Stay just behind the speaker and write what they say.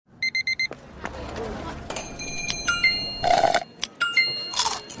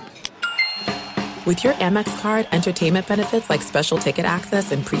With your Amex card, entertainment benefits like special ticket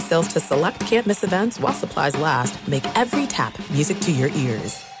access and pre-sales to select can't-miss events while supplies last make every tap music to your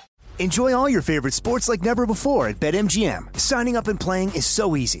ears. Enjoy all your favorite sports like never before at BetMGM. Signing up and playing is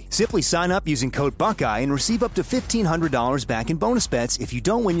so easy. Simply sign up using code Buckeye and receive up to $1,500 back in bonus bets if you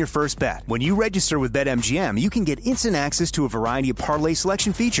don't win your first bet. When you register with BetMGM, you can get instant access to a variety of parlay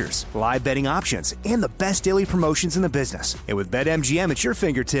selection features, live betting options, and the best daily promotions in the business. And with BetMGM at your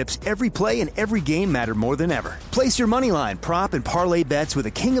fingertips, every play and every game matter more than ever. Place your moneyline, prop, and parlay bets with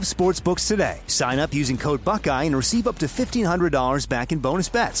the king of sportsbooks today. Sign up using code Buckeye and receive up to $1,500 back in bonus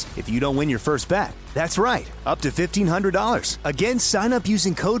bets if you don't win your first bet. That's right, up to $1,500. Again, sign up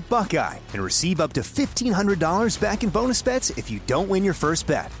using code Buckeye and receive up to $1,500 back in bonus bets if you don't win your first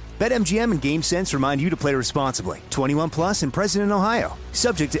bet. BetMGM and GameSense remind you to play responsibly. 21 plus and present in Ohio.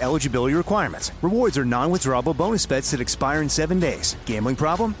 Subject to eligibility requirements. Rewards are non-withdrawable bonus bets that expire in 7 days. Gambling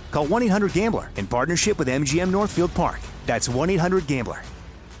problem? Call 1-800-GAMBLER in partnership with MGM Northfield Park. That's 1-800-GAMBLER.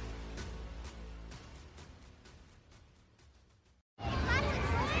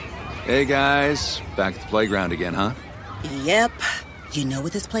 Hey guys, back at the playground again, huh? Yep. You know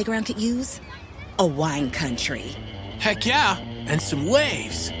what this playground could use? A wine country. Heck yeah, and some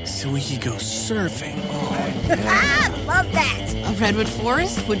waves so we could go surfing. Oh, yeah. Love that. A redwood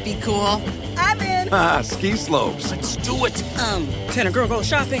forest would be cool. I'm in. Ski slopes. Let's do it. Can a girl go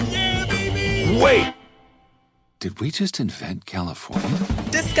shopping? Yeah, baby. Wait! Did we just invent California?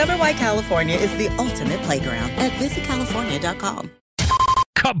 Discover why California is the ultimate playground at visitcalifornia.com.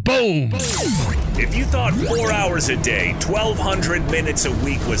 Kaboom! If you thought 4 hours a day, 1,200 minutes a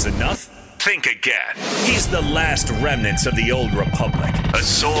week was enough, think again. He's the last remnants of the old republic, a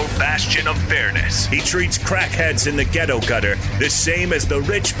sole bastion of fairness. He treats crackheads in the ghetto gutter the same as the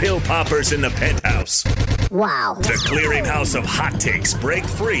rich pill poppers in the penthouse. Wow. The clearinghouse of hot takes break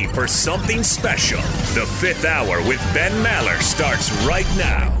free for something special. The Fifth Hour with Ben Maller starts right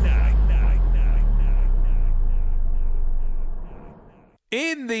now.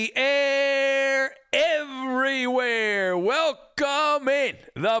 In the air, everywhere. Welcome in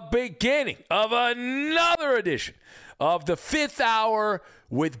the beginning of another edition of the Fifth Hour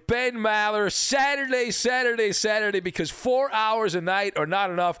with Ben Maller. Saturday, because 4 hours a night are not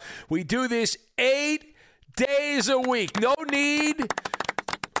enough. We do this 8 days a week. No need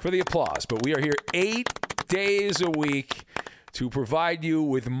for the applause, but we are here 8 days a week to provide you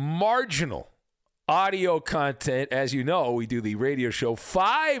with marginal audio content. As you know, we do the radio show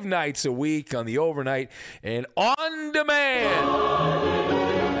 5 nights a week on the overnight and on demand.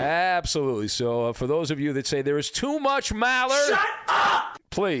 Absolutely. So for those of you that say there is too much Maller, shut up!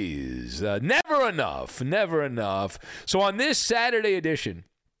 Please, never enough. So on this Saturday edition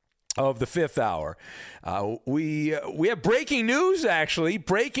of the Fifth Hour, we have breaking news, actually.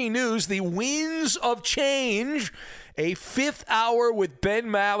 Breaking news, the winds of change. A Fifth Hour with Ben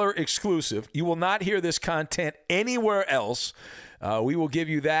Maller exclusive. You will not hear this content anywhere else. We will give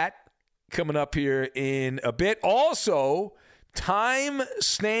you that coming up here in a bit. Also, Time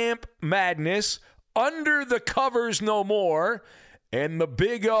Stamp Madness, Under the Covers No More, and the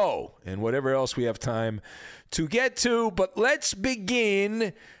Big O, and whatever else we have time to get to. But let's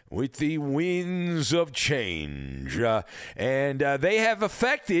begin with the winds of change. And they have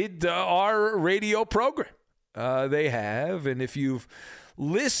affected our radio program. They have, and if you've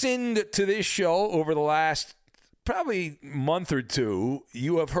listened to this show over the last probably month or two,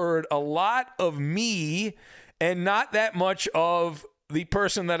 you have heard a lot of me and not that much of the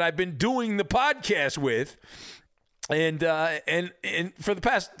person that I've been doing the podcast with. And for the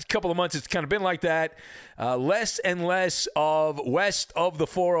past couple of months, it's kind of been like that. Less and less of west of the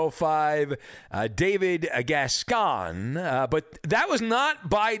 405, David Gascon. But that was not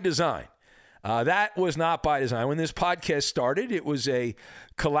by design. That was not by design. When this podcast started, it was a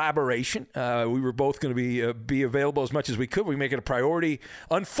collaboration. We were both going to be available as much as we could. We make it a priority.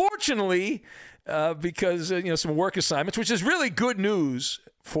 Unfortunately, because some work assignments, which is really good news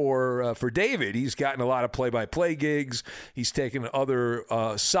for David. He's gotten a lot of play-by-play gigs. He's taken other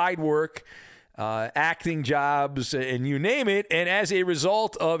side work, acting jobs, and you name it. And as a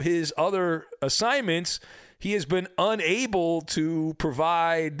result of his other assignments, he has been unable to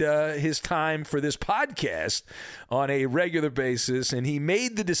provide his time for this podcast on a regular basis, and he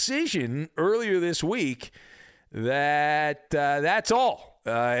made the decision earlier this week that that's all.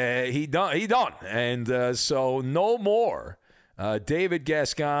 He done. And so no more David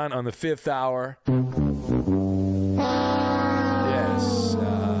Gascon on the Fifth Hour. Yes.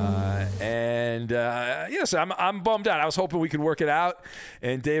 Yes, I'm bummed out. I was hoping we could work it out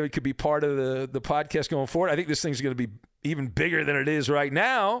and David could be part of the podcast going forward. I think this thing's going to be even bigger than it is right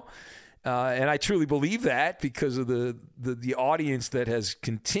now. And I truly believe that because of the audience that has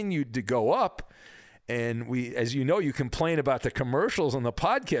continued to go up. And we, as you know, you complain about the commercials on the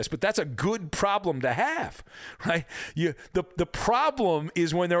podcast, but that's a good problem to have, right? The problem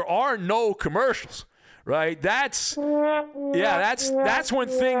is when there are no commercials, right? That's when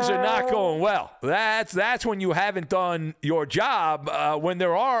things are not going well. That's when you haven't done your job. When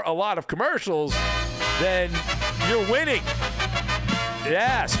there are a lot of commercials, then you're winning.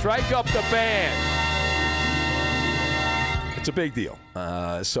 Yeah, strike up the band. It's a big deal.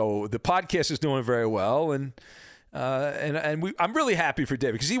 So the podcast is doing very well, and I'm really happy for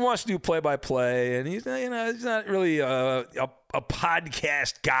David because he wants to do play-by-play, and he's not really a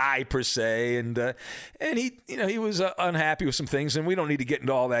podcast guy per se, and he was unhappy with some things, and we don't need to get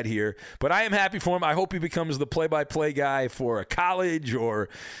into all that here. But I am happy for him. I hope he becomes the play-by-play guy for a college or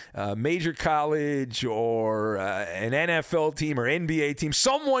a major college or an NFL team or NBA team.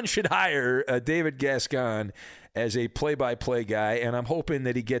 Someone should hire David Gascon as a play-by-play guy, and I'm hoping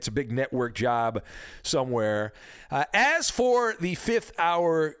that he gets a big network job somewhere. As for the fifth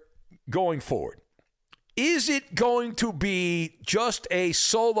hour going forward, is it going to be just a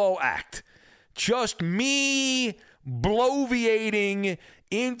solo act? Just me bloviating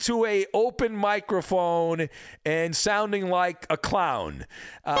into a open microphone and sounding like a clown?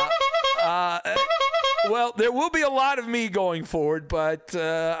 Well, there will be a lot of me going forward, but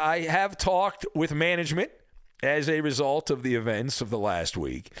I have talked with management as a result of the events of the last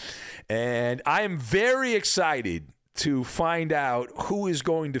week. And I am very excited to find out who is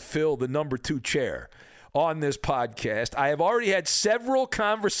going to fill the number 2 chair on this podcast. I have already had several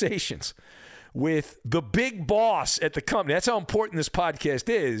conversations with the big boss at the company. That's how important this podcast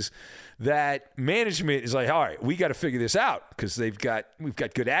is, that management is like, all right, we got to figure this out because we've got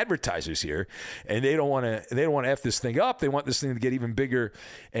good advertisers here, and they don't want to F this thing up. They want this thing to get even bigger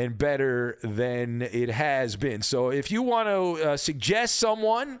and better than it has been. So if you want to suggest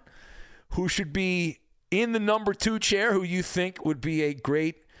someone who should be in the number 2 chair, who you think would be a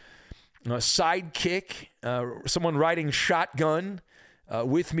great sidekick, someone riding shotgun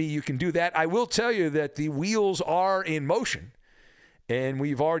with me, you can do that. I will tell you that the wheels are in motion. And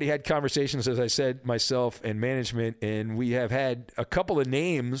we've already had conversations, as I said, myself and management, and we have had a couple of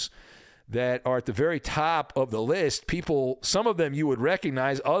names that are at the very top of the list. People, some of them you would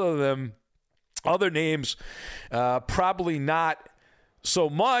recognize, other names probably not so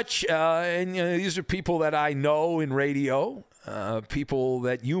much. And these are people that I know in radio, people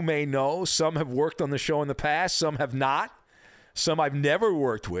that you may know. Some have worked on the show in the past, some have not, some I've never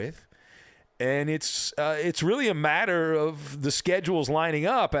worked with. And it's really a matter of the schedules lining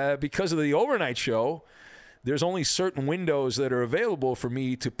up. Because of the overnight show, there's only certain windows that are available for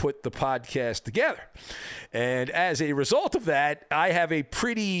me to put the podcast together. And as a result of that, I have a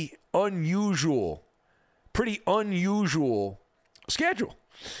pretty unusual schedule.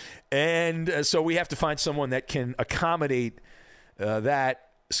 And so we have to find someone that can accommodate that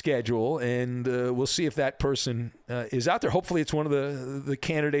schedule, and we'll see if that person is out there. Hopefully it's one of the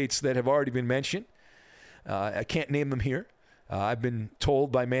candidates that have already been mentioned. I can't name them here. I've been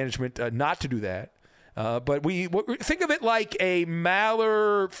told by management not to do that. But we think of it like a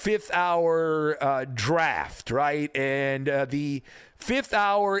Maller fifth hour draft, right? And the fifth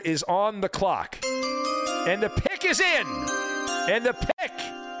hour is on the clock, and the pick is in. And the pick,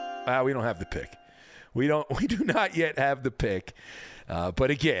 we don't have the pick. We do not yet have the pick.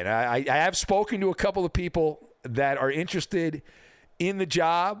 But again, I have spoken to a couple of people that are interested in the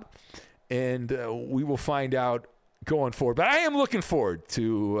job, and we will find out going forward. But I am looking forward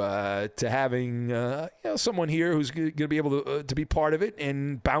to having someone here who's going to be able to be part of it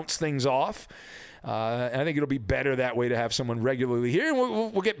and bounce things off. And I think it'll be better that way to have someone regularly here, and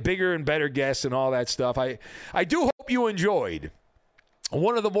we'll get bigger and better guests and all that stuff. I do hope you enjoyed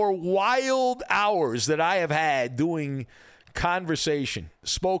one of the more wild hours that I have had doing conversation,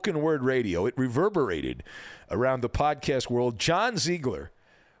 spoken word radio. It reverberated around the podcast world. John Ziegler,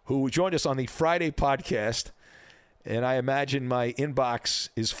 who joined us on the Friday podcast, and I imagine my inbox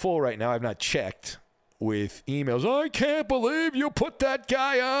is full right now. I've not checked with emails. I can't believe you put that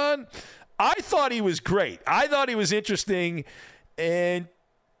guy on. I thought he was great. I thought he was interesting. And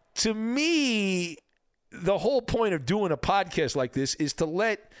to me, the whole point of doing a podcast like this is to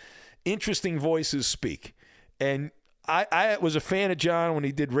let interesting voices speak. And I was a fan of John when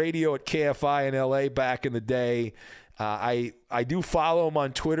he did radio at KFI in L.A. back in the day. I do follow him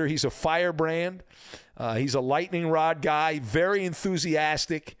on Twitter. He's a firebrand. He's a lightning rod guy, very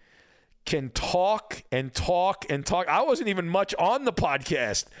enthusiastic, can talk and talk and talk. I wasn't even much on the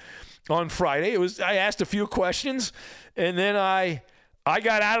podcast on Friday. I asked a few questions, and then I I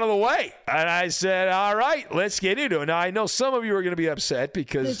got out of the way, and I said, all right, let's get into it. Now, I know some of you are going to be upset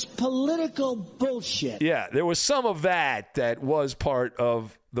because it's political bullshit. Yeah, there was some of that was part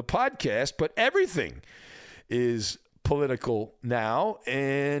of the podcast, but everything is political now,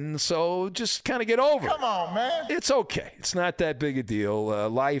 and so just kind of get over it. Come on, man. It's okay. It's not that big a deal.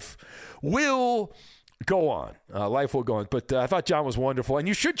 Life will go on. Life will go on. But I thought John was wonderful, and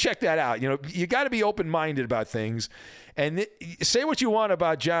you should check that out. You got to be open-minded about things, and say what you want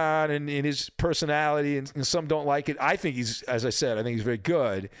about John and his personality, and some don't like it. I think he's, as I said, I think he's very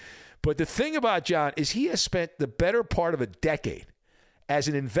good. But the thing about John is he has spent the better part of a decade as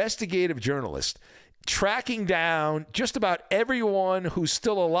an investigative journalist tracking down just about everyone who's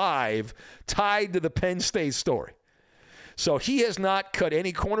still alive tied to the Penn State story. So he has not cut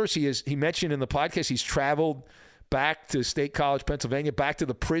any corners. He mentioned in the podcast he's traveled back to State College, Pennsylvania, back to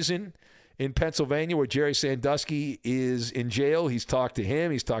the prison in Pennsylvania where Jerry Sandusky is in jail. He's talked to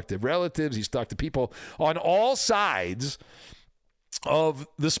him. He's talked to relatives. He's talked to people on all sides of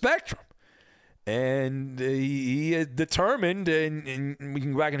the spectrum. And he is determined, and we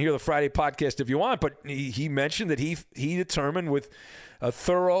can go back and hear the Friday podcast if you want, but he mentioned that he determined with a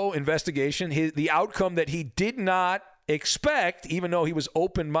thorough investigation the outcome that he did not expect, even though he was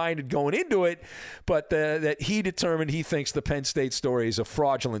open-minded going into it, but that he determined he thinks the Penn State story is a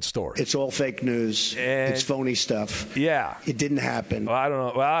fraudulent story. It's all fake news. It's phony stuff. Yeah. It didn't happen. Well, I don't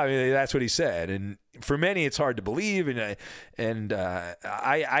know. Well, I mean, that's what he said. And for many, it's hard to believe. And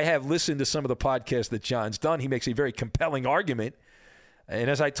I have listened to some of the podcasts that John's done. He makes a very compelling argument. And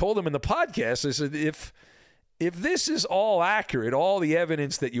as I told him in the podcast, I said, if this is all accurate, all the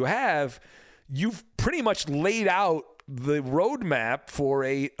evidence that you have, you've pretty much laid out the roadmap for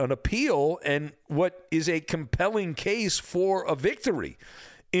an appeal and what is a compelling case for a victory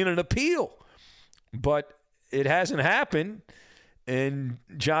in an appeal. But it hasn't happened. And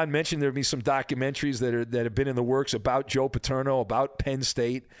John mentioned there'd be some documentaries that have been in the works about Joe Paterno, about Penn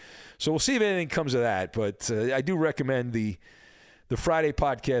State. So we'll see if anything comes of that. But I do recommend the Friday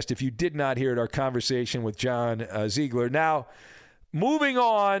podcast if you did not hear it, our conversation with John Ziegler. Now, moving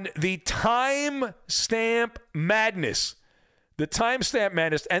on, the timestamp madness. The timestamp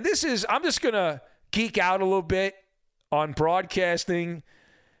madness. And this is, I'm just going to geek out a little bit on broadcasting.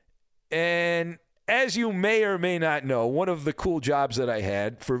 And as you may or may not know, one of the cool jobs that I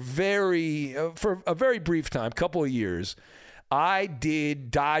had for a very brief time, couple of years, I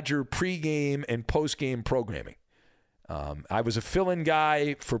did Dodger pregame and postgame programming. I was a fill-in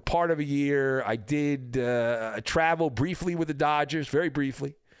guy for part of a year. I did travel briefly with the Dodgers, very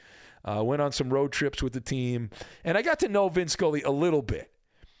briefly. Went on some road trips with the team. And I got to know Vin Scully a little bit.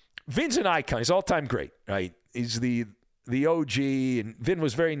 Vin's an icon. He's all-time great, right? He's the OG, and Vin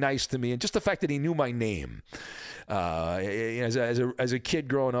was very nice to me. And just the fact that he knew my name. As a kid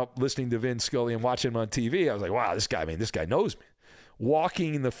growing up listening to Vin Scully and watching him on TV, I was like, wow, this guy knows me.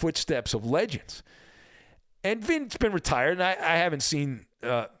 Walking in the footsteps of legends. And Vin's been retired, and I haven't seen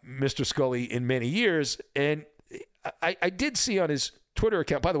Mr. Scully in many years. And I did see on his Twitter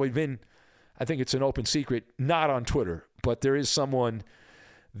account, by the way, Vin, I think it's an open secret, not on Twitter, but there is someone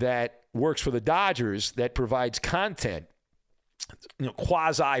that works for the Dodgers that provides content,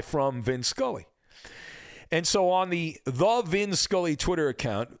 quasi from Vin Scully. And so on the Vin Scully Twitter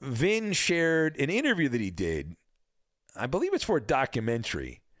account, Vin shared an interview that he did. I believe it's for a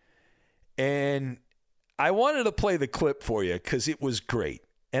documentary. And I wanted to play the clip for you because it was great.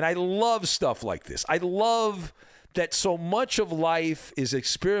 And I love stuff like this. I love that so much of life is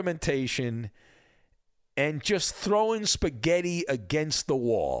experimentation and just throwing spaghetti against the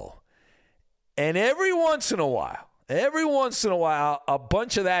wall. And every once in a while, a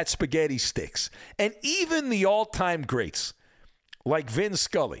bunch of that spaghetti sticks. And even the all-time greats, like Vin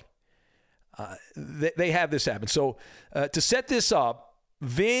Scully, they have this happen. So to set this up,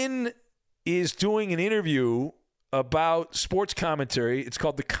 Vin is doing an interview about sports commentary. It's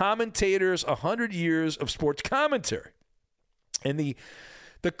called The Commentators, 100 Years of Sports Commentary. And the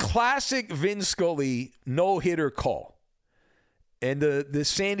classic Vin Scully no-hitter call. And the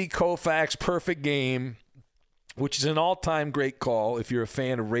Sandy Koufax perfect game, which is an all-time great call. If you're a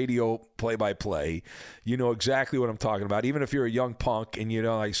fan of radio play-by-play, you know exactly what I'm talking about. Even if you're a young punk and you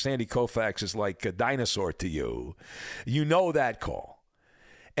know like Sandy Koufax is like a dinosaur to you, you know that call.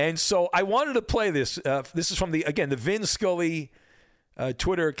 And so I wanted to play this. This is from the Vin Scully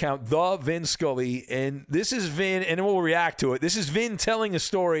Twitter account, The Vin Scully. And this is Vin, and we'll react to it. This is Vin telling a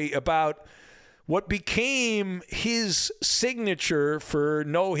story about what became his signature for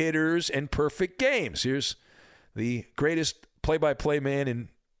no-hitters and perfect games. Here's the greatest play-by-play man in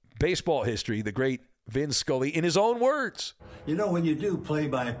baseball history, the great Vin Scully in his own words. You know, when you do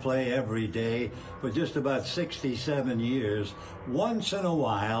play-by-play every day for just about 67 years, once in a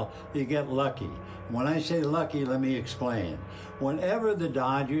while you get lucky. When I say lucky, let me explain. Whenever the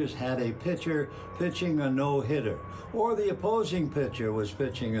Dodgers had a pitcher pitching a no-hitter, or the opposing pitcher was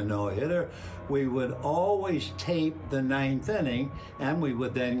pitching a no-hitter, we would always tape the ninth inning, and we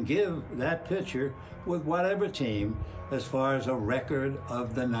would then give that pitcher with whatever team as far as a record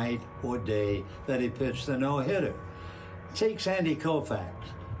of the night or day that he pitched the no-hitter. Take Sandy Koufax.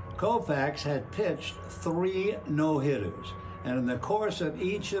 Koufax had pitched 3 no-hitters, and in the course of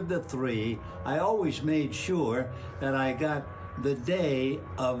each of the 3, I always made sure that I got the day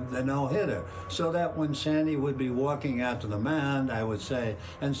of the no-hitter, so that when Sandy would be walking out to the mound, I would say,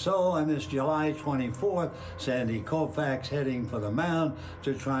 and so on this July 24th, Sandy Koufax heading for the mound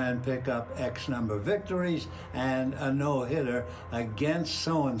to try and pick up X number of victories and a no-hitter against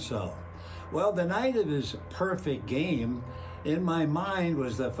so-and-so. Well, the night of his perfect game, in my mind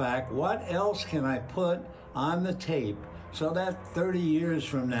was the fact, what else can I put on the tape so that 30 years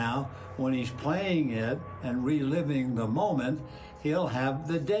from now, when he's playing it and reliving the moment, he'll have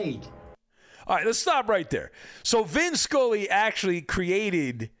the date. All right, let's stop right there. So Vin Scully actually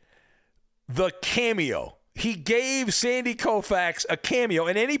created the cameo. He gave Sandy Koufax a cameo,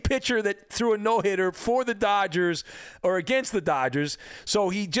 and any pitcher that threw a no-hitter for the Dodgers or against the Dodgers. So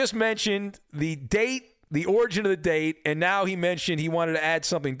he just mentioned the date, the origin of the date, and now he mentioned he wanted to add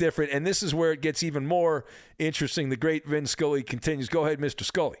something different, and this is where it gets even more interesting. The great Vin Scully continues. Go ahead, Mr.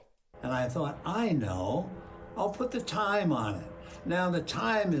 Scully. And I thought, I know. I'll put the time on it. Now, the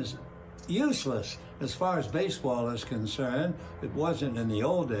time is useless as far as baseball is concerned. It wasn't in the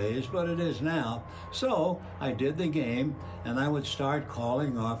old days, but it is now. So I did the game, and I would start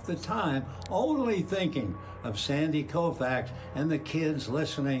calling off the time, only thinking of Sandy Koufax and the kids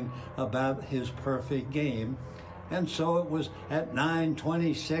listening about his perfect game. And so it was at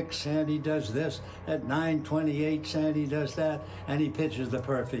 9:26, Sandy does this. At 9:28, Sandy does that. And he pitches the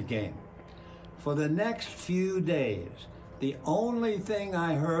perfect game. For the next few days, the only thing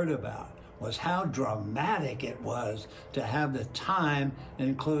I heard about was how dramatic it was to have the time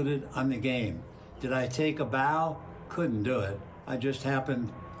included on the game. Did I take a bow? Couldn't do it. I just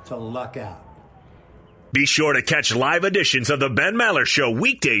happened to luck out. Be sure to catch live editions of the Ben Maller Show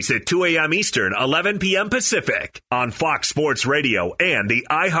weekdays at 2 a.m. Eastern, 11 p.m. Pacific on Fox Sports Radio and the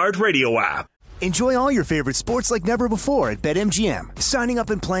iHeartRadio app. Enjoy all your favorite sports like never before at BetMGM. Signing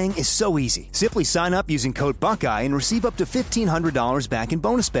up and playing is so easy. Simply sign up using code Buckeye and receive up to $1,500 back in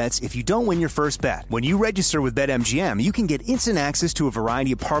bonus bets if you don't win your first bet. When you register with BetMGM, you can get instant access to a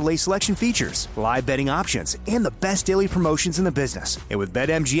variety of parlay selection features, live betting options, and the best daily promotions in the business. And with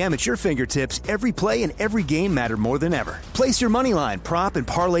BetMGM at your fingertips, every play and every game matter more than ever. Place your moneyline, prop, and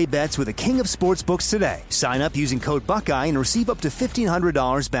parlay bets with the king of sportsbooks today. Sign up using code Buckeye and receive up to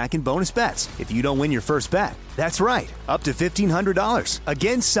 $1,500 back in bonus bets if you don't win your first bet. That's right, up to $1,500.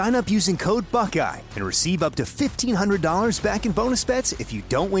 Again, sign up using code Buckeye and receive up to $1,500 back in bonus bets if you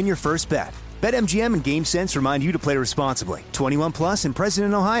don't win your first bet. BetMGM and GameSense remind you to play responsibly. 21 plus and present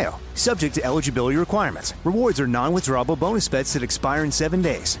in Ohio. Subject to eligibility requirements. Rewards are non-withdrawable bonus bets that expire in 7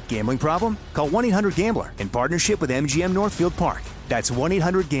 days. Gambling problem? Call 1-800-GAMBLER in partnership with MGM Northfield Park. That's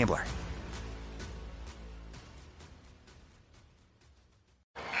 1-800-GAMBLER.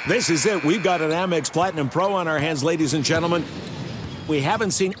 This is it. We've got an Amex Platinum Pro on our hands, ladies and gentlemen. We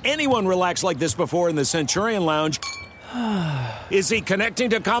haven't seen anyone relax like this before in the Centurion Lounge. Is he connecting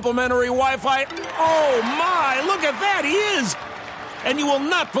to complimentary Wi-Fi? Oh, my! Look at that! He is! And you will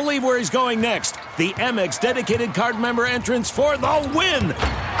not believe where he's going next. The Amex dedicated card member entrance for the win!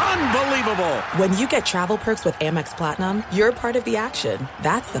 Unbelievable! When you get travel perks with Amex Platinum, you're part of the action.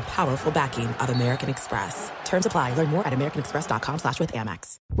 That's the powerful backing of American Express. Terms apply. Learn more at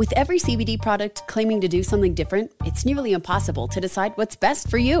americanexpress.com/withAmex. With every CBD product claiming to do something different, it's nearly impossible to decide what's best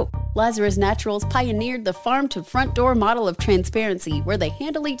for you. Lazarus Naturals pioneered the farm-to-front-door model of transparency, where they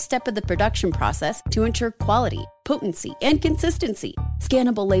handle each step of the production process to ensure quality, potency, and consistency.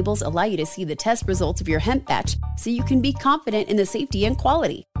 Scannable labels allow you to see the test results of your hemp batch, so you can be confident in the safety and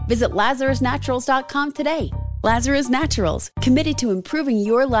quality. Visit LazarusNaturals.com today. Lazarus Naturals, committed to improving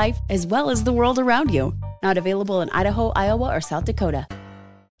your life as well as the world around you. Not available in Idaho, Iowa, or South Dakota.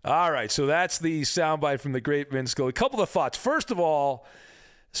 All right, so that's the soundbite from the great Vin Scully. A couple of thoughts. First of all,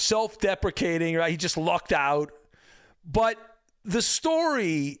 self-deprecating, right? He just lucked out. But the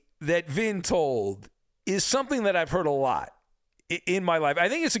story that Vin told is something that I've heard a lot in my life. I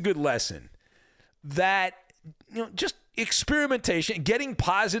think it's a good lesson that, just experimentation, getting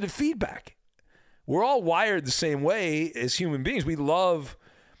positive feedback. We're all wired the same way as human beings. We love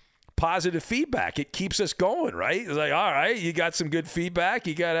positive feedback. It keeps us going, right? It's like, all right, you got some good feedback.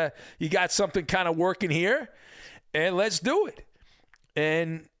 You got something kind of working here, and let's do it.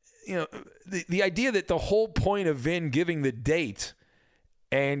 And, the idea that the whole point of Vin giving the date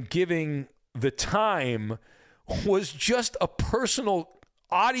and giving the time was just a personal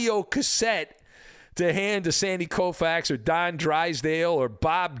audio cassette to hand to Sandy Koufax or Don Drysdale or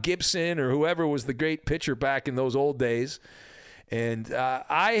Bob Gibson or whoever was the great pitcher back in those old days. And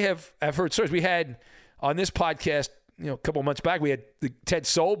I've heard stories. We had on this podcast, a couple of months back, we had Ted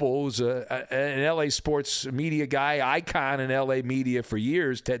Sobel, who's an L.A. sports media guy, icon in L.A. media for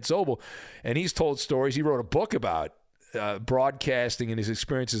years, Ted Sobel. And he's told stories. He wrote a book about broadcasting and his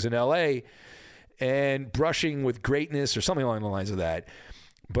experiences in L.A. and brushing with greatness or something along the lines of that.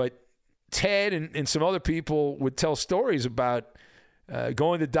 But Ted and some other people would tell stories about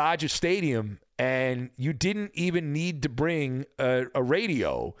going to Dodger Stadium, and you didn't even need to bring a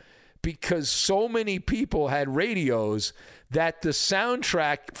radio because so many people had radios that the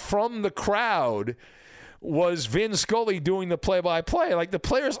soundtrack from the crowd was Vin Scully doing the play-by-play. Like, the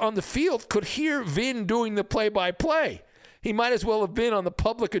players on the field could hear Vin doing the play-by-play. He might as well have been on the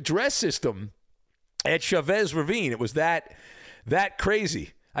public address system at Chavez Ravine. It was that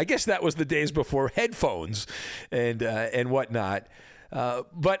crazy. I guess that was the days before headphones and whatnot.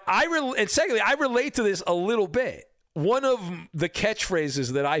 But secondly, I relate to this a little bit. One of the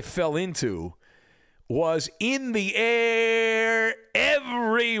catchphrases that I fell into was "in the air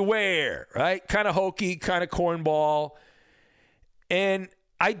everywhere," right? Kind of hokey, kind of cornball. And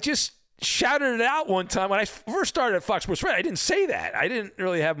I just shouted it out one time when I first started at Fox Sports Radio. I didn't say that. I didn't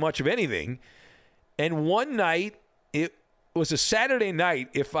really have much of anything. And one night, it was a Saturday night,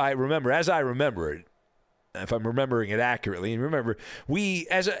 if I remember, as I remember it, if I'm remembering it accurately. And remember, we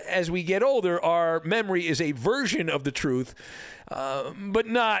as we get older, our memory is a version of the truth, but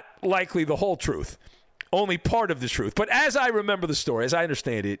not likely the whole truth, only part of the truth. But as I remember the story, as I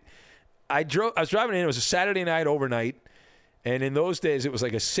understand it, I was driving in. It was a Saturday night overnight, and in those days, it was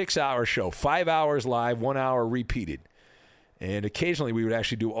like a 6-hour show, 5 hours live, 1 hour repeated. And occasionally, we would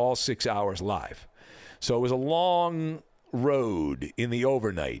actually do all 6 hours live. So it was a long road in the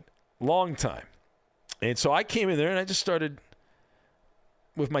overnight, long time. And so I came in there and I just started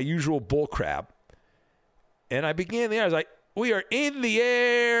with my usual bull crap. And I began there. I was like, we are in the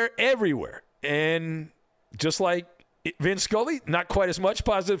air everywhere. And just like Vince Scully, not quite as much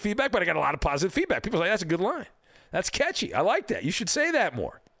positive feedback, but I got a lot of positive feedback. People are like, that's a good line. That's catchy. I like that. You should say that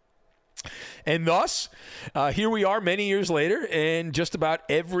more. And thus, here we are many years later, and just about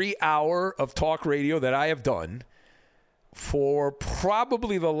every hour of talk radio that I have done for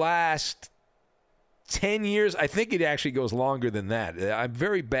probably the last 10 years, I think it actually goes longer than that. I'm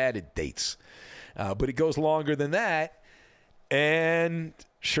very bad at dates, but it goes longer than that. And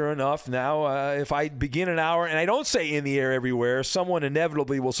sure enough, now if I begin an hour and I don't say "in the air everywhere," someone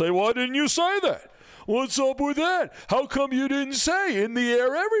inevitably will say, "Why didn't you say that? What's up with that? How come you didn't say "in the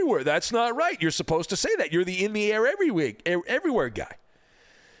air everywhere"? That's not right. You're supposed to say that. You're the "in the air everywhere" guy."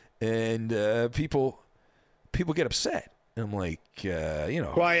 And people get upset. And I'm like,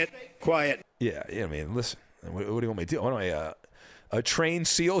 Quiet. Yeah, I mean, listen, what do you want me to do? What am I, a trained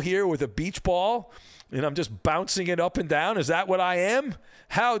SEAL here with a beach ball, and I'm just bouncing it up and down? Is that what I am?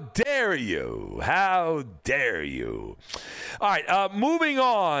 How dare you? How dare you? All right, moving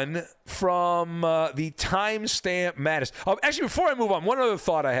on from the timestamp madness. Actually, before I move on, one other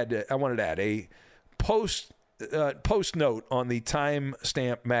thought I wanted to add, a post note on the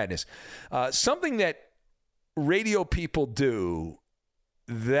timestamp madness. Something that radio people do,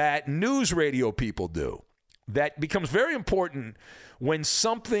 that news radio people do, that becomes very important when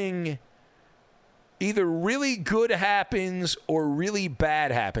something either really good happens or really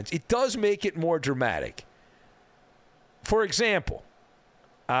bad happens. It does make it more dramatic. For example,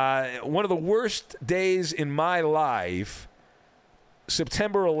 one of the worst days in my life,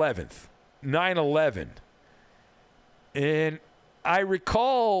 September 11th, 9/11. And I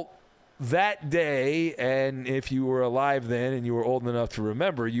recall that day, and if you were alive then and you were old enough to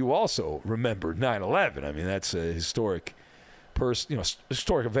remember, you also remembered 9/11. I mean, that's a historic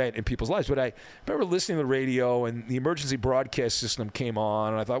historic event in people's lives. But I remember listening to the radio, and the emergency broadcast system came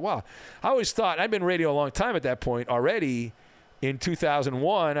on, and I thought, wow, I always thought, I'd been in radio a long time at that point already. In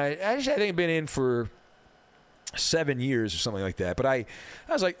 2001, I think I'd been in for 7 years or something like that. But I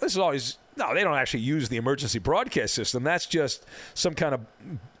was like, this is always, no, they don't actually use the emergency broadcast system. That's just some kind of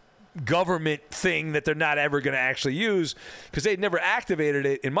government thing that they're not ever going to actually use, because they'd never activated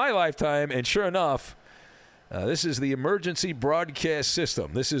it in my lifetime. And sure enough, this is the emergency broadcast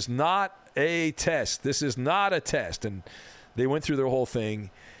system. This is not a test. This is not a test. And they went through their whole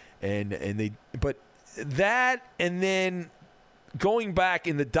thing. But that, and then going back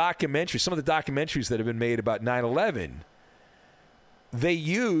in the documentary, some of the documentaries that have been made about 9/11, they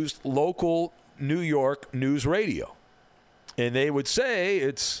used local New York news radio. And they would say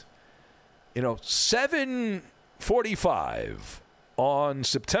it's, 7:45 on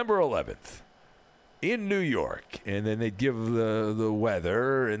September 11th in New York. And then they'd give the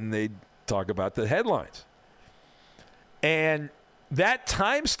weather and they'd talk about the headlines. And that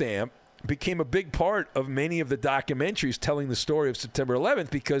timestamp became a big part of many of the documentaries telling the story of September 11th,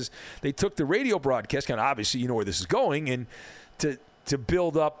 because they took the radio broadcast, kind of obviously you know where this is going, and to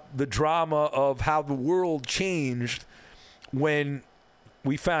build up the drama of how the world changed when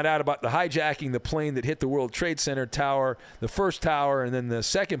we found out about the hijacking the plane that hit the World Trade Center tower, the first tower, and then the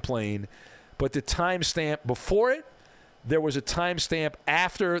second plane. But the timestamp before it, there was a timestamp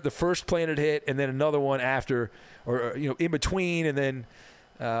after the first plane had hit, and then another one after, or in between, and then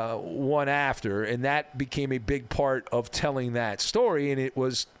one after, and that became a big part of telling that story. And it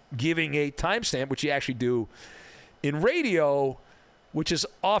was giving a timestamp, which you actually do in radio, which has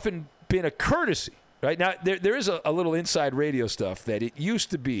often been a courtesy. Right now, there is a little inside radio stuff that it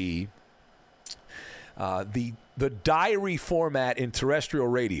used to be the diary format in terrestrial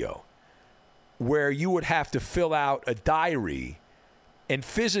radio, where you would have to fill out a diary and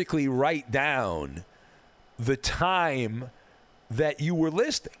physically write down the time that you were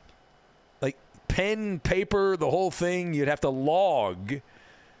listening. Like pen, paper, the whole thing, you'd have to log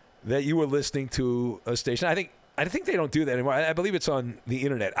that you were listening to a station. I think they don't do that anymore. I believe it's on the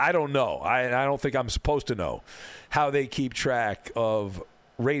internet. I don't know. I don't think I'm supposed to know how they keep track of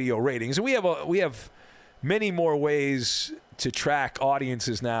radio ratings. And we have many more ways to track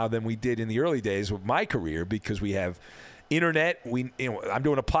audiences now than we did in the early days of my career, because we have internet. I'm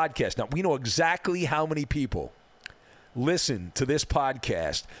doing a podcast now. We know exactly how many people listen to this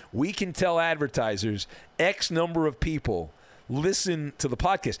podcast. We can tell advertisers X number of people listen to the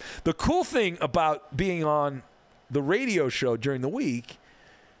podcast. The cool thing about being on the radio show during the week,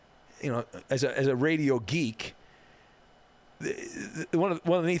 as a radio geek, one of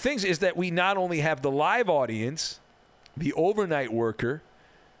the neat things is that we not only have the live audience, the overnight worker,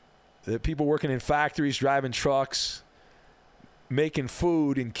 the people working in factories, driving trucks, making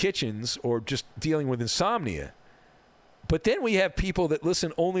food in kitchens, or just dealing with insomnia, but then we have people that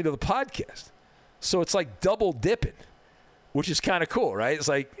listen only to the podcast. So it's like double dipping, which is kind of cool, right? It's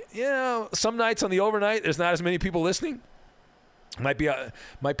like, some nights on the overnight, there's not as many people listening. Might be a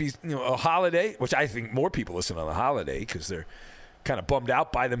holiday, which I think more people listen on a holiday because they're kind of bummed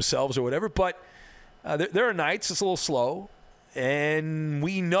out by themselves or whatever. But there are nights it's a little slow. And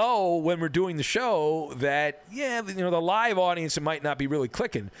we know when we're doing the show that, the live audience, it might not be really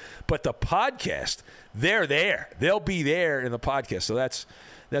clicking. But the podcast, they're there. They'll be there in the podcast. So that's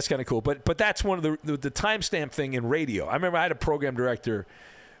kind of cool. But that's one of the timestamp thing in radio. I remember I had a program director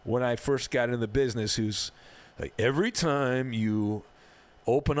when I first got into the business who's like, every time you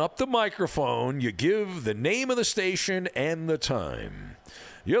open up the microphone, you give the name of the station and the time.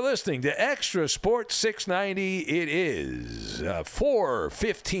 You're listening to Extra Sports 690. It is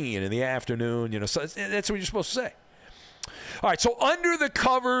 4:15 in the afternoon. So that's what you're supposed to say. All right, so Under the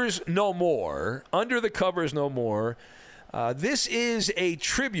Covers No More. Under the Covers No More. This is a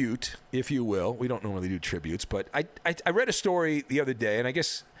tribute, if you will. We don't normally do tributes, but I read a story the other day, and I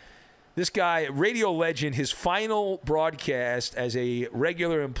guess this guy, radio legend, his final broadcast as a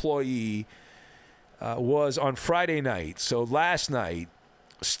regular employee was on Friday night. So last night,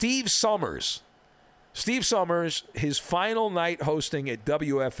 Steve Summers, his final night hosting at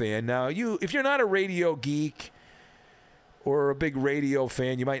WFAN. Now, if you're not a radio geek or a big radio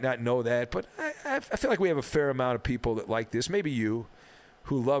fan, you might not know that, but I feel like we have a fair amount of people that like this. Maybe you,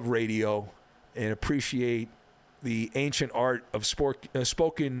 who love radio and appreciate the ancient art of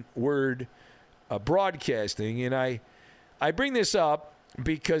spoken word broadcasting. And I bring this up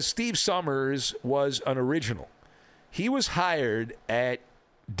because Steve Summers was an original. He was hired at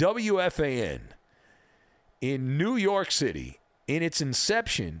WFAN in New York City in its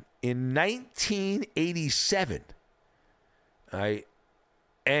inception in 1987.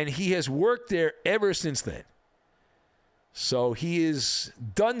 And he has worked there ever since then. So he is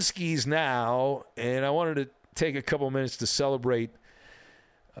Dunskies now, and I wanted to take a couple minutes to celebrate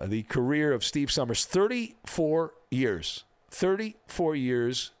the career of Steve Summers. 34 years. 34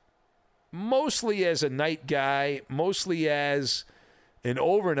 years, mostly as a night guy, mostly as an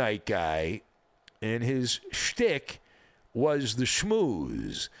overnight guy, and his shtick was the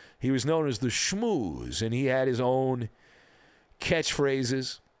schmooze. He was known as the schmooze, and he had his own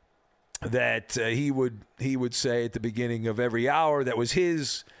catchphrases that he would say at the beginning of every hour. That was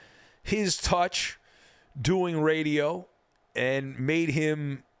his his touch doing radio and made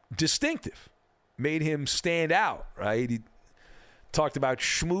him distinctive, made him stand out, right? He talked about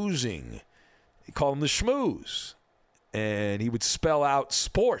schmoozing. He called him the schmooze. And he would spell out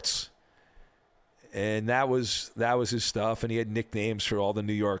sports. And that was his stuff. And he had nicknames for all the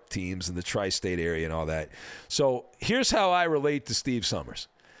New York teams in the tri-state area and all that. So here's how I relate to Steve Summers.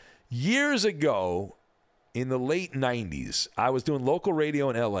 Years ago, in the late 90s, I was doing local radio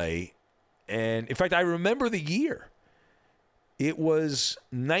in L.A., and, in fact, I remember the year. It was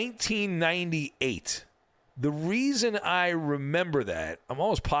 1998. The reason I remember that, I'm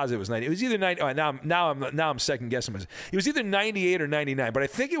almost positive it was 90. It was either 90. Oh, now I'm second guessing myself. It was either 98 or 99, but I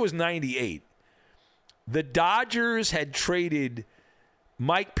think it was 98. The Dodgers had traded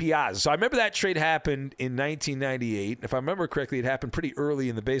Mike Piazza. So I remember that trade happened in 1998. If I remember correctly, it happened pretty early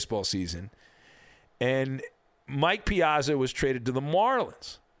in the baseball season. And Mike Piazza was traded to the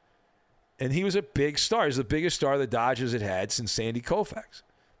Marlins. And he was a big star. He was the biggest star the Dodgers had had since Sandy Koufax.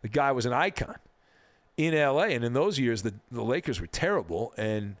 The guy was an icon in L.A. And in those years, the Lakers were terrible.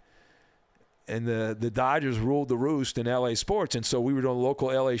 And the Dodgers ruled the roost in L.A. sports. And so we were doing a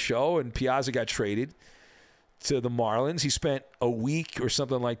local L.A. show, and Piazza got traded to the Marlins. He spent a week or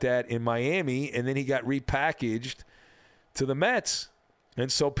something like that in Miami, and then he got repackaged to the Mets.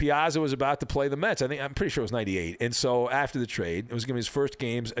 And so Piazza was about to play the Mets. I'm pretty sure it was 98. And so after the trade, it was going to be his first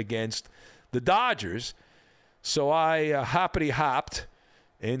games against the Dodgers. So I hoppity-hopped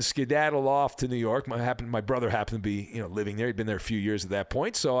and skedaddled off to New York. My brother happened to be living there. He'd been there a few years at that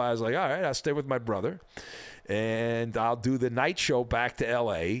point. So I was like, all right, I'll stay with my brother, and I'll do the night show back to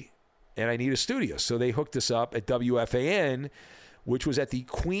L.A., and I need a studio. So they hooked us up at WFAN, which was at the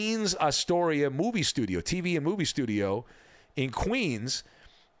Queens Astoria movie studio, TV and movie studio in Queens.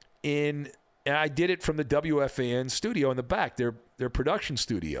 And I did it from the WFAN studio in the back, their production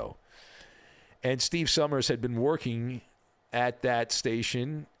studio. And Steve Summers had been working at that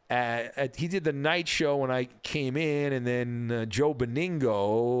station. He did the night show when I came in, and then Joe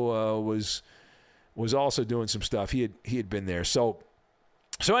Beningo was also doing some stuff. He had been there. So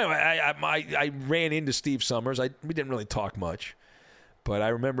anyway, I ran into Steve Summers. We didn't really talk much, but I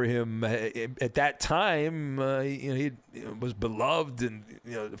remember him at that time. He was beloved,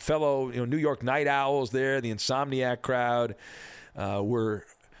 and fellow New York night owls there, the Insomniac crowd were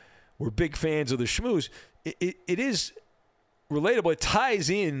big fans of the schmooze. It is relatable. It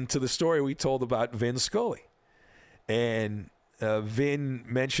ties in to the story we told about Vin Scully, and Vin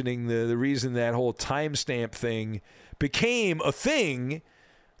mentioning the reason that whole timestamp thing became a thing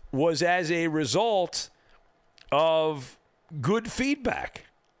was as a result of good feedback.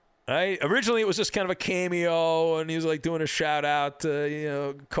 Right? Originally, it was just kind of a cameo, and he was like doing a shout out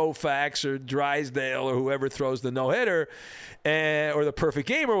to Koufax or Drysdale or whoever throws the no-hitter, or the perfect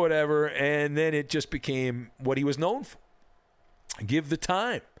game or whatever, and then it just became what he was known for. Give the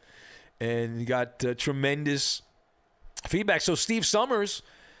time, and he got tremendous feedback. So Steve Summers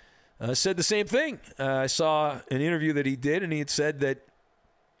said the same thing. I saw an interview that he did, and he had said that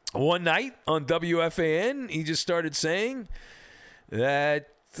one night on WFAN, he just started saying that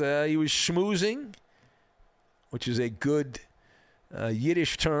he was schmoozing, which is a good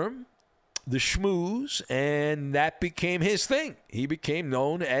Yiddish term, the schmooze, and that became his thing. He became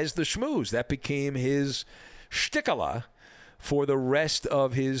known as the schmooze. That became his shtickala for the rest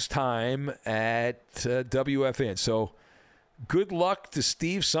of his time at WFAN. So good luck to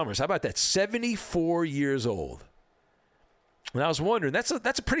Steve Summers. How about that? 74 years old. And I was wondering, that's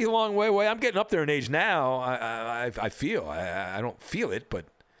a pretty long way away. I'm getting up there in age now. I feel. I don't feel it, but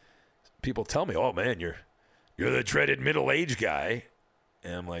people tell me, "Oh man, you're the dreaded middle-aged guy,"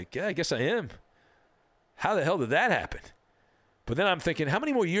 and I'm like, "Yeah, I guess I am." How the hell did that happen? But then I'm thinking, how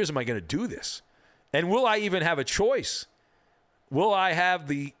many more years am I going to do this? And will I even have a choice? Will I have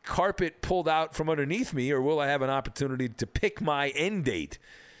the carpet pulled out from underneath me, or will I have an opportunity to pick my end date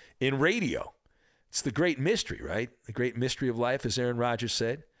in radio? It's the great mystery, right? The great mystery of life, as Aaron Rodgers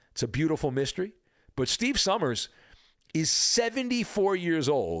said. It's a beautiful mystery. But Steve Summers is 74 years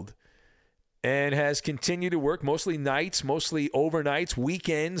old and has continued to work, mostly nights, mostly overnights,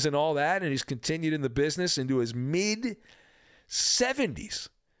 weekends and all that, and he's continued in the business into his mid-70s.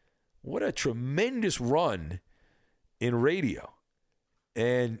 What a tremendous run in radio.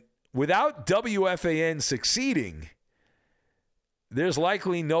 And without WFAN succeeding, there's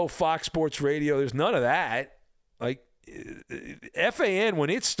likely no Fox Sports Radio. There's none of that. Like, FAN, when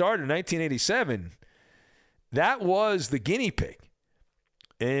it started in 1987, that was the guinea pig.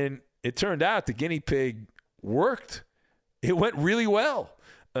 And it turned out the guinea pig worked. It went really well.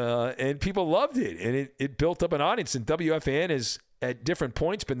 And people loved it. And it built up an audience. And WFAN at different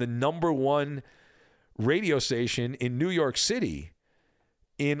points been the number one radio station in New York City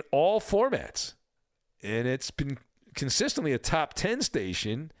in all formats. And it's been consistently a top 10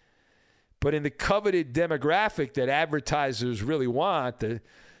 station, but in the coveted demographic that advertisers really want,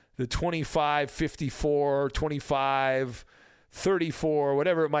 the 25, 54, 25, 34,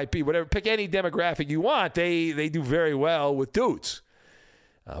 whatever it might be, pick any demographic you want, they do very well with dudes.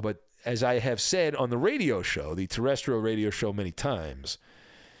 But as I have said on the radio show, the terrestrial radio show many times,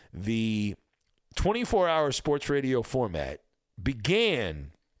 the 24-hour sports radio format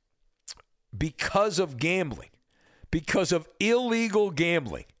began because of gambling, because of illegal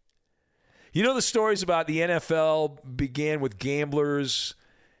gambling. You know the stories about the NFL began with gamblers,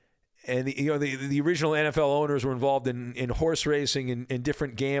 and the original NFL owners were involved in horse racing and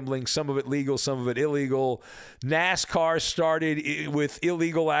different gambling, some of it legal, some of it illegal. NASCAR started with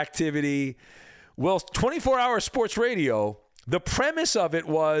illegal activity. Well, 24-hour sports radio, the premise of it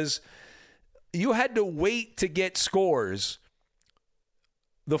was you had to wait to get scores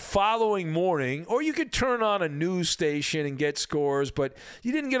the following morning, or you could turn on a news station and get scores, but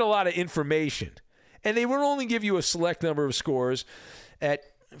you didn't get a lot of information. And they would only give you a select number of scores at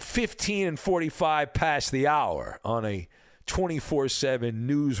 15 and 45 past the hour on a 24/7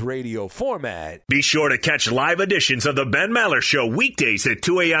 news radio format. Be sure to catch live editions of The Ben Maller Show weekdays at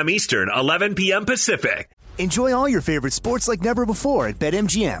 2 a.m. Eastern, 11 p.m. Pacific. Enjoy all your favorite sports like never before at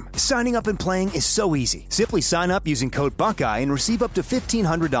BetMGM. Signing up and playing is so easy. Simply sign up using code Buckeye and receive up to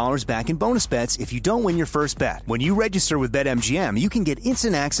 $1,500 back in bonus bets if you don't win your first bet. When you register with BetMGM, you can get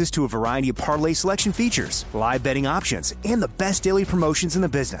instant access to a variety of parlay selection features, live betting options, and the best daily promotions in the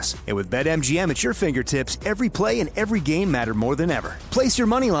business. And with BetMGM at your fingertips, every play and every game matter more than ever. Place your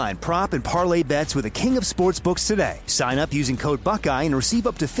moneyline, prop, and parlay bets with the king of sportsbooks today. Sign up using code Buckeye and receive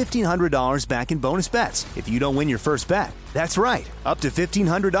up to $1,500 back in bonus bets if you don't win your first bet. That's right, up to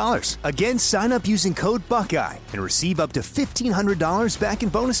 $1,500. Again, sign up using code Buckeye and receive up to $1,500 back in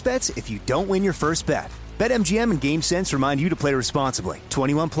bonus bets if you don't win your first bet. BetMGM and GameSense remind you to play responsibly.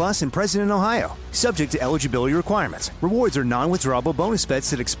 21 plus and present in Ohio. Subject to eligibility requirements. Rewards are non-withdrawable bonus bets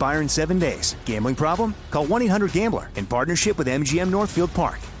that expire in 7 days. Gambling problem? Call 1-800-GAMBLER in partnership with MGM Northfield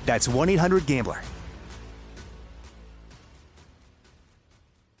Park. That's 1-800-GAMBLER.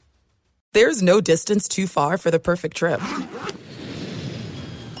 There's no distance too far for the perfect trip.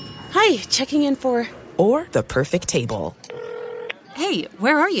 Hi, checking in for... Or the perfect table. Hey,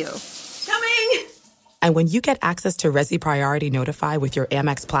 where are you? Coming! And when you get access to Resi Priority Notify with your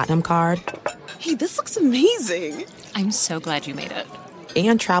Amex Platinum card... Hey, this looks amazing! I'm so glad you made it.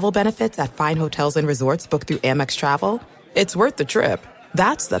 And travel benefits at fine hotels and resorts booked through Amex Travel, it's worth the trip.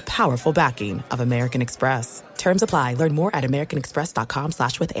 That's the powerful backing of American Express. Terms apply. Learn more at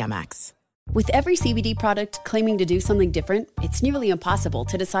americanexpress.com/withAmex. With every CBD product claiming to do something different, it's nearly impossible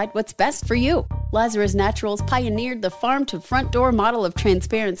to decide what's best for you. Lazarus Naturals pioneered the farm-to-front-door model of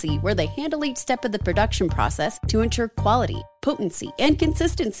transparency, where they handle each step of the production process to ensure quality, potency, and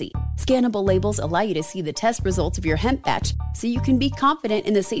consistency. Scannable labels allow you to see the test results of your hemp batch, so you can be confident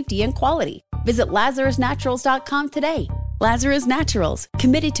in the safety and quality. Visit LazarusNaturals.com today. Lazarus Naturals,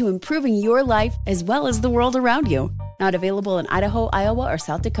 committed to improving your life as well as the world around you. Not available in Idaho, Iowa, or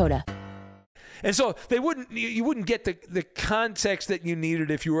South Dakota. And so you wouldn't get the context that you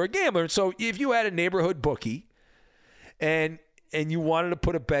needed if you were a gambler. So if you had a neighborhood bookie and you wanted to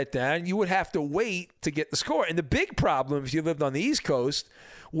put a bet down, you would have to wait to get the score. And the big problem, if you lived on the East Coast,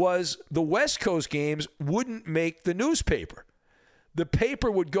 was the West Coast games wouldn't make the newspaper. The paper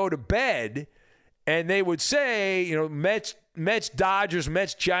would go to bed and they would say, Mets, Dodgers,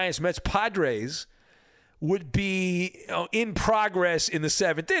 Mets, Giants, Mets, Padres would be in progress in the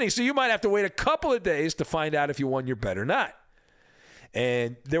seventh inning. So you might have to wait a couple of days to find out if you won your bet or not.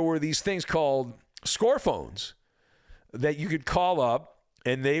 And there were these things called score phones that you could call up,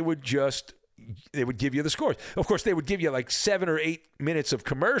 and they would give you the scores. Of course, they would give you like 7 or 8 minutes of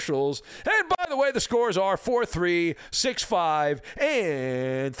commercials. And by the way, the scores are 4-3, 6-5,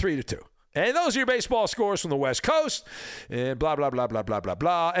 and 3-2. And those are your baseball scores from the West Coast, and blah, blah, blah, blah, blah, blah,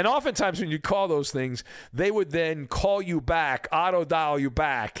 blah. And oftentimes when you call those things, they would then call you back, auto dial you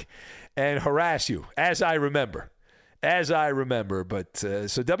back, and harass you, as I remember. But so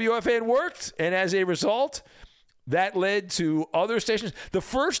WFAN worked, and as a result, that led to other stations. The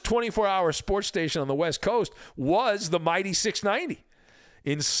first 24-hour sports station on the West Coast was the mighty 690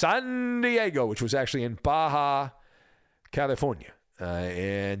 in San Diego, which was actually in Baja, California.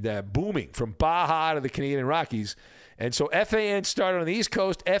 And booming from Baja to the Canadian Rockies. And so FAN started on the East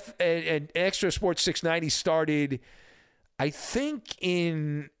Coast, and Extra Sports 690 started, I think,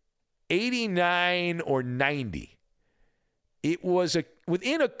 in 89 or 90. it was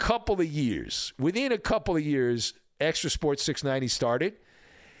within a couple of years, Extra Sports 690 started,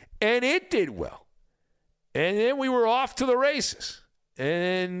 and it did well. And then we were off to the races.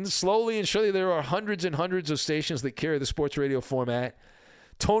 And slowly and surely, there are hundreds and hundreds of stations that carry the sports radio format.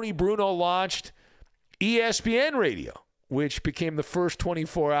 Tony Bruno launched ESPN Radio, which became the first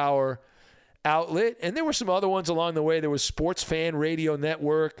 24-hour outlet. And there were some other ones along the way. There was Sports Fan Radio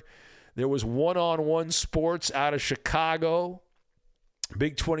Network. There was One-on-One Sports out of Chicago,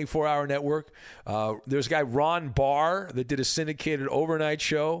 big 24-hour network. There's a guy, Ron Barr, that did a syndicated overnight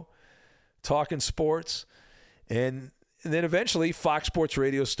show talking sports. And then eventually Fox Sports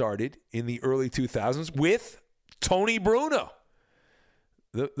Radio started in the early 2000s with Tony Bruno,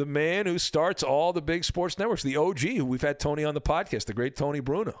 the man who starts all the big sports networks, the OG, who we've had Tony on the podcast, the great Tony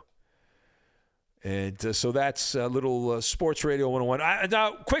Bruno. And so that's a little Sports Radio 101.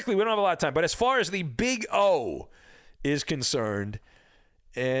 Now, quickly, we don't have a lot of time, but as far as the Big O is concerned,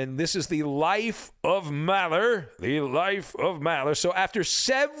 and this is the life of Maller, So after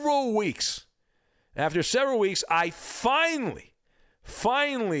several weeks, I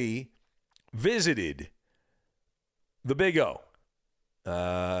finally visited the Big O.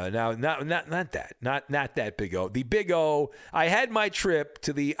 Now, not that Big O. The Big O, I had my trip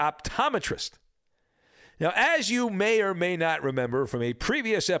to the optometrist. Now, as you may or may not remember from a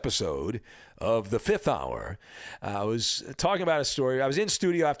previous episode of the Fifth Hour, I was talking about a story. I was in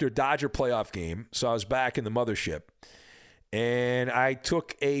studio after a Dodger playoff game, so I was back in the mothership, and I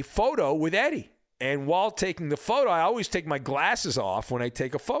took a photo with Eddie. And while taking the photo, I always take my glasses off when I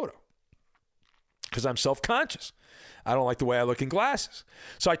take a photo because I'm self-conscious. I don't like the way I look in glasses.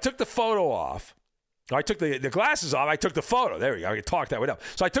 So I took the photo off. I took the glasses off. I took the photo. There we go. I can talk that way up.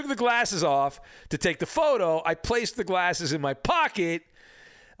 So I took the glasses off to take the photo. I placed the glasses in my pocket.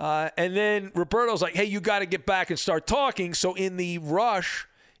 And then Roberto's like, hey, you got to get back and start talking. So in the rush,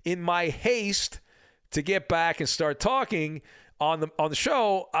 in my haste to get back and start talking on the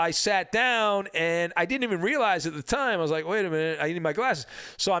show, I sat down and I didn't even realize at the time. I was like, wait a minute, I need my glasses.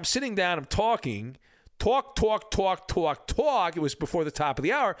 So I'm sitting down, I'm talking. Talk. It was before the top of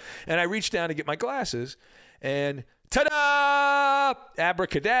the hour. And I reached down to get my glasses. And ta-da!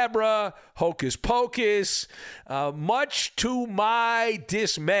 Abracadabra, hocus pocus. Much to my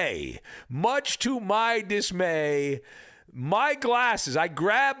dismay, my glasses, I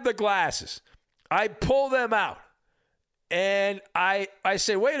grab the glasses. I pull them out. And I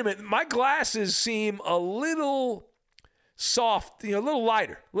say, wait a minute, my glasses seem a little soft, a little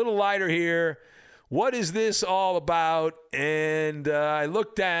lighter here. What is this all about? And I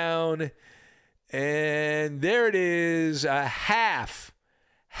look down, and there it is, a half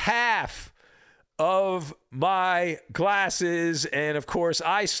of my glasses. And of course,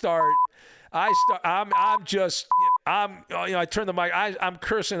 I turn the mic. I'm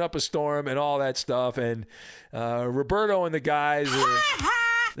cursing up a storm and all that stuff. And Roberto and the guys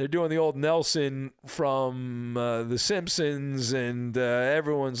they're doing the old Nelson from The Simpsons, and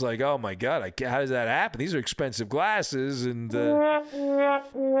everyone's like, "Oh my God, how does that happen? These are expensive glasses." And yeah.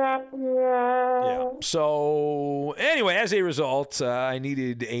 So anyway, as a result, I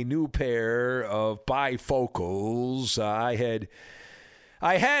needed a new pair of bifocals. I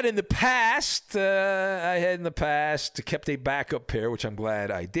had in the past kept a backup pair, which I'm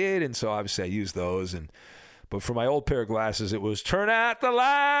glad I did, and so obviously I used those. But for my old pair of glasses, it was turn out the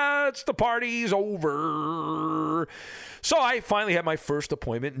lights, the party's over. So I finally had my first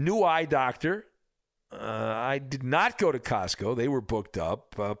appointment, new eye doctor. I did not go to Costco; they were booked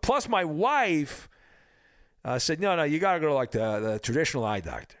up. Plus, my wife said, "No, you got to go to like the traditional eye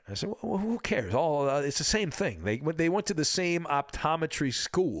doctor." I said, "Well, who cares? It's the same thing. They went to the same optometry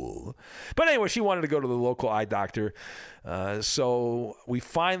school." But anyway, she wanted to go to the local eye doctor, so we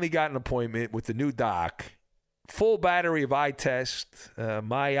finally got an appointment with the new doc. Full battery of eye test,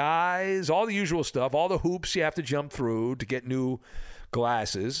 my eyes, all the usual stuff, all the hoops you have to jump through to get new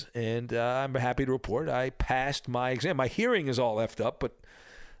glasses. And I'm happy to report I passed my exam. My hearing is all effed up, but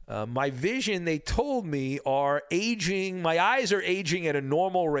my vision, they told me, are aging. My eyes are aging at a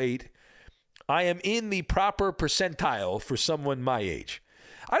normal rate. I am in the proper percentile for someone my age.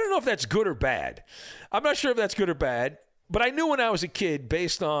 I don't know if that's good or bad. I'm not sure if that's good or bad, but I knew when I was a kid,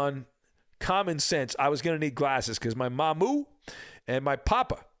 based on common sense, I was going to need glasses because my mamu and my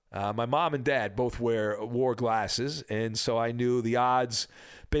papa, my mom and dad, both wore glasses. And so I knew the odds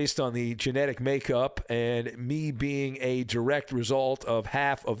based on the genetic makeup and me being a direct result of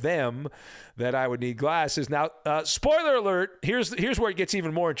half of them that I would need glasses. Now, spoiler alert, here's where it gets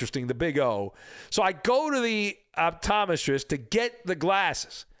even more interesting, the Big O. So I go to the optometrist to get the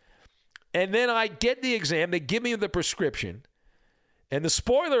glasses. And then I get the exam. They give me the prescription. And the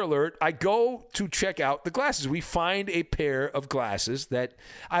spoiler alert, I go to check out the glasses. We find a pair of glasses that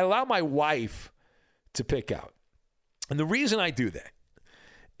I allow my wife to pick out. And the reason I do that,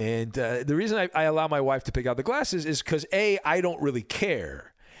 and the reason I allow my wife to pick out the glasses is because, A, I don't really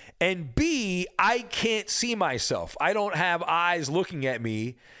care. And B, I can't see myself. I don't have eyes looking at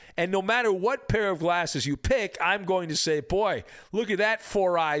me. And no matter what pair of glasses you pick, I'm going to say, boy, look at that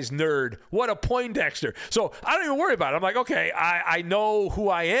Four Eyes nerd. What a Poindexter. So I don't even worry about it. I'm like, okay, I know who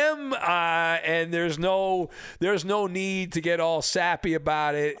I am, and there's no need to get all sappy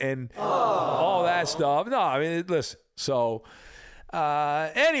about it and all that stuff. No, I mean, listen. So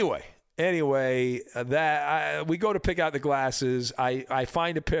anyway, we go to pick out the glasses. I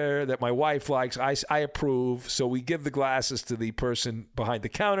find a pair that my wife likes. I approve. So we give the glasses to the person behind the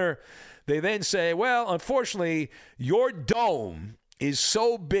counter. They then say, well, unfortunately, your dome is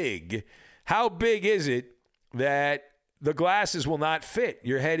so big. How big is it that the glasses will not fit?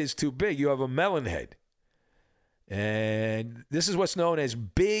 Your head is too big. You have a melon head. And this is what's known as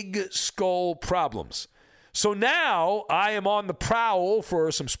big skull problems. So now I am on the prowl for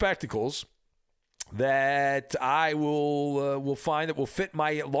some spectacles that I will find that will fit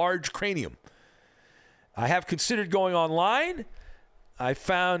my large cranium. I have considered going online. I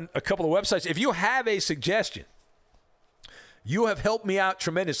found a couple of websites. If you have a suggestion, you have helped me out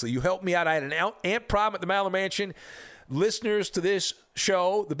tremendously. You helped me out. I had an ant problem at the Maller Mansion. Listeners to this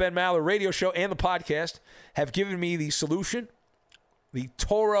show, the Ben Maller radio show and the podcast, have given me the solution, the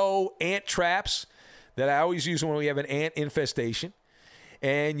Toro ant traps that I always use when we have an ant infestation.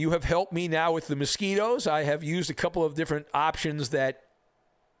 And you have helped me now with the mosquitoes. I have used a couple of different options that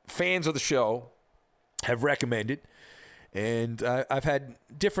fans of the show have recommended. And I've had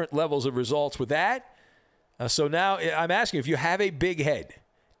different levels of results with that. So now I'm asking, if you have a big head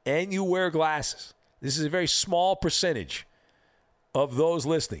and you wear glasses, this is a very small percentage of those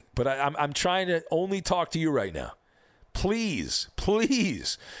listening. But I'm trying to only talk to you right now. Please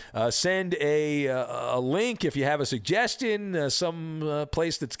send a link if you have a suggestion, some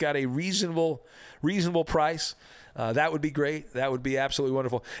place that's got a reasonable price. That would be great. That would be absolutely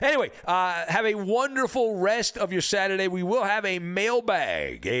wonderful. Anyway, have a wonderful rest of your Saturday. We will have a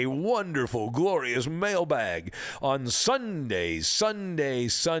mailbag, a wonderful, glorious mailbag on Sunday.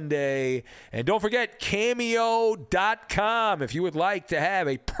 And don't forget Cameo.com. If you would like to have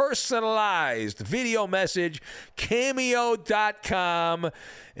a personalized video message, Cameo.com.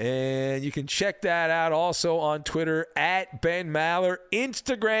 And you can check that out also on Twitter at Ben Maller,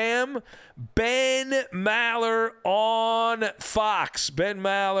 Instagram, Ben Maller on Fox. Ben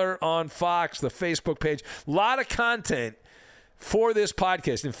Maller on Fox, the Facebook page. A lot of content for this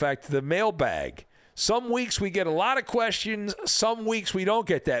podcast. In fact, the mailbag. Some weeks we get a lot of questions. Some weeks we don't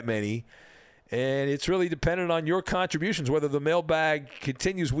get that many. And it's really dependent on your contributions, whether the mailbag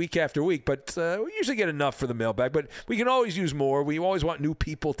continues week after week. But we usually get enough for the mailbag. But we can always use more. We always want new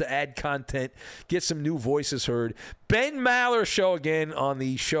people to add content, get some new voices heard. Ben Maller Show again on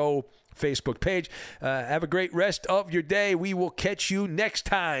the show Facebook page. Have a great rest of your day. We will catch you next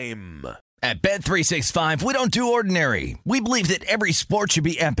time. At Bet365, we don't do ordinary. We believe that every sport should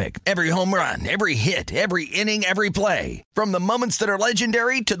be epic. Every home run, every hit, every inning, every play. From the moments that are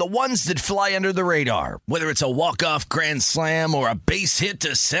legendary to the ones that fly under the radar. Whether it's a walk-off grand slam or a base hit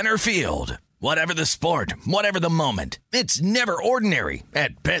to center field. Whatever the sport, whatever the moment. It's never ordinary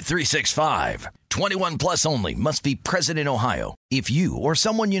at Bet365. 21 plus only. Must be present in Ohio. If you or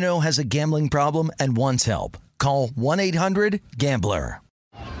someone you know has a gambling problem and wants help, call 1-800-GAMBLER.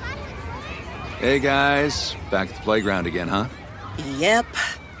 Hey, guys. Back at the playground again, huh? Yep.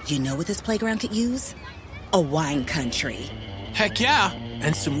 You know what this playground could use? A wine country. Heck yeah.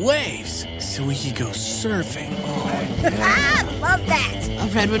 And some waves so we could go surfing. Oh, yeah. Love that. A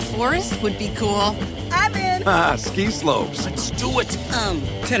redwood forest would be cool. I'm in. Ski slopes. Let's do it.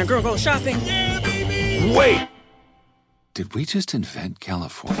 Can a girl go shopping? Yeah, baby. Wait. Did we just invent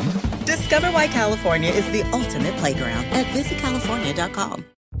California? Discover why California is the ultimate playground at visitcalifornia.com.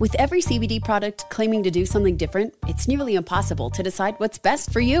 With every CBD product claiming to do something different, it's nearly impossible to decide what's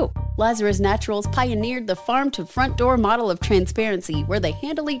best for you. Lazarus Naturals pioneered the farm-to-front-door model of transparency, where they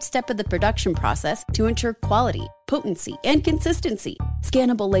handle each step of the production process to ensure quality, potency, and consistency.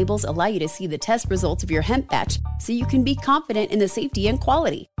 Scannable labels allow you to see the test results of your hemp batch, so you can be confident in the safety and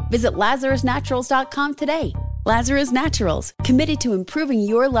quality. Visit LazarusNaturals.com today. Lazarus Naturals, committed to improving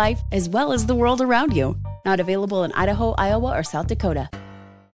your life as well as the world around you. Not available in Idaho, Iowa, or South Dakota.